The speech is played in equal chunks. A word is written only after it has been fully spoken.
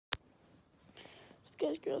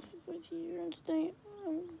guys, girls, here and today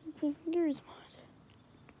I'm Garry's mod.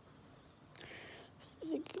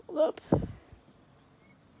 Hold up. Okay,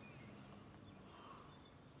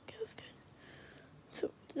 that's good. So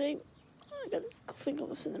today I got this cool thing called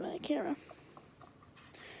the cinematic camera.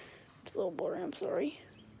 It's a little blurry, I'm sorry.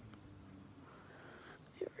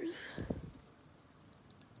 Here's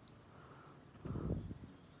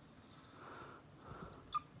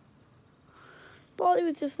Polly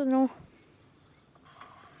was just a normal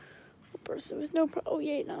person with no oh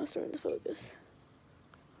yay, now it's starting to focus.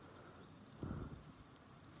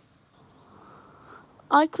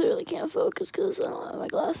 I clearly can't focus because I don't have my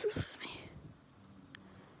glasses with me.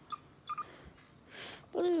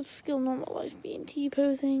 But I have skill normal life being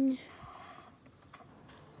T-posing.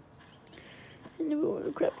 And then we were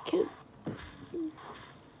a crap kid. But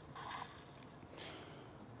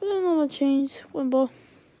then all that changed when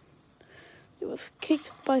it was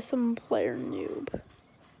kicked by some player noob.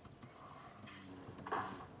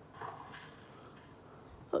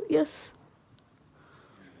 Oh, yes.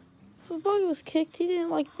 So Buggy was kicked. He didn't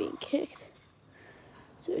like being kicked.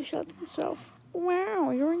 So he shot himself.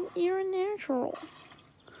 Wow, you're a natural.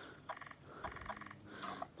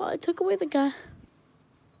 Well, I took away the guy's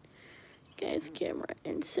camera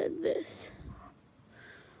and said this.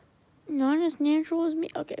 Not as natural as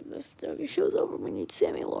me. Okay, if the show's over, we need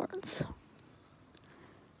Sammy Lawrence.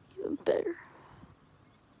 Even better.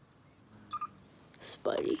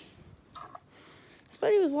 Spidey.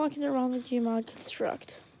 Spidey was walking around the gmod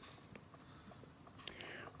construct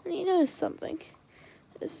when he noticed something.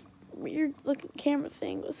 This weird looking camera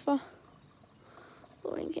thing was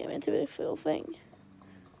following him into a little thing.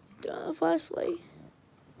 Got a flashlight.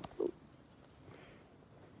 Oh.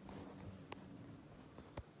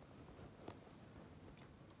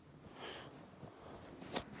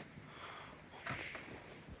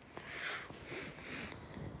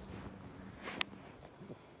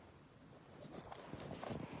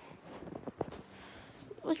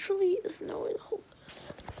 Literally is no way to hold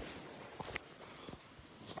this.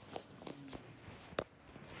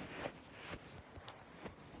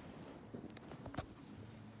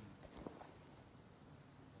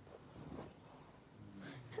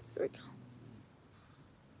 There we go.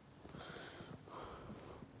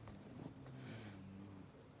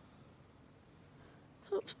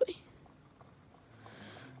 Oh, Spidey.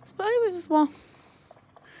 Spidey was just well.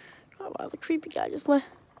 Oh wow, the creepy guy just let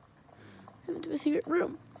him into a secret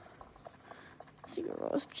room. The secret room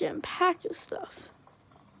was jam-packed with stuff.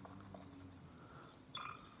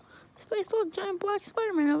 Spidey saw a giant black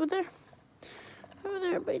Spider-Man over there,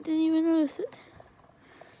 but he didn't even notice it.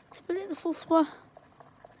 Spidey had the full squad,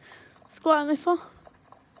 and they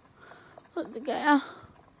let the guy out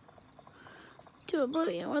to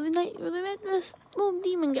oblivion where they met this little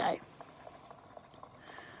demon guy.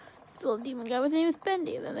 The little demon guy with his name is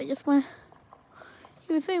Bendy, and then they just went.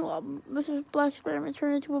 He was saying, well, Mr. Black Spider-Man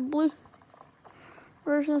turned into a blue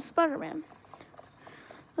version of Spider-Man.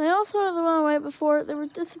 They also had the one right before they were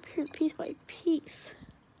disappeared piece by piece.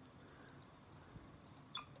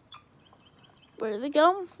 Where did they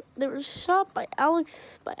go? They were shot by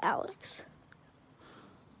Alex.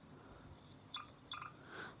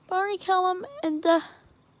 Barney Kellum and Dr.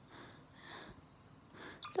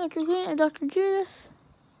 Kane and Dr. Judas.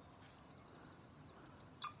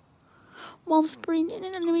 Wolfsbreen and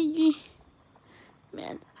an enemy G.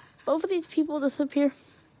 Man, both of these people disappear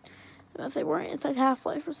unless they weren't inside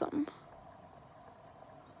Half-Life or something.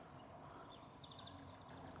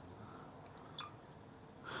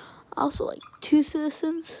 Also, like 2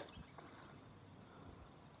 citizens,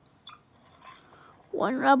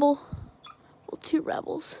 1 rebel, well, 2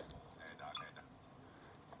 rebels,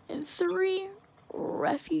 and 3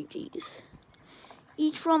 refugees.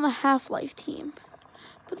 Each were on the Half-Life team.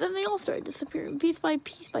 But then they all started disappearing piece by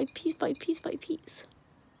piece by piece by piece by piece.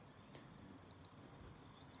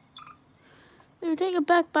 They were taken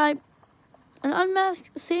back by an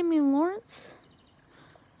unmasked Sammy Lawrence.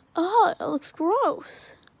 Oh, it looks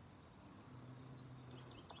gross.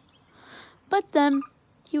 But then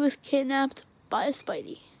he was kidnapped by a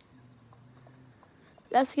Spidey.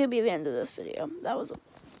 That's gonna be the end of this video. That was a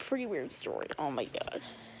pretty weird story. Oh my god.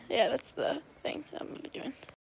 Yeah, that's the thing I'm gonna be doing.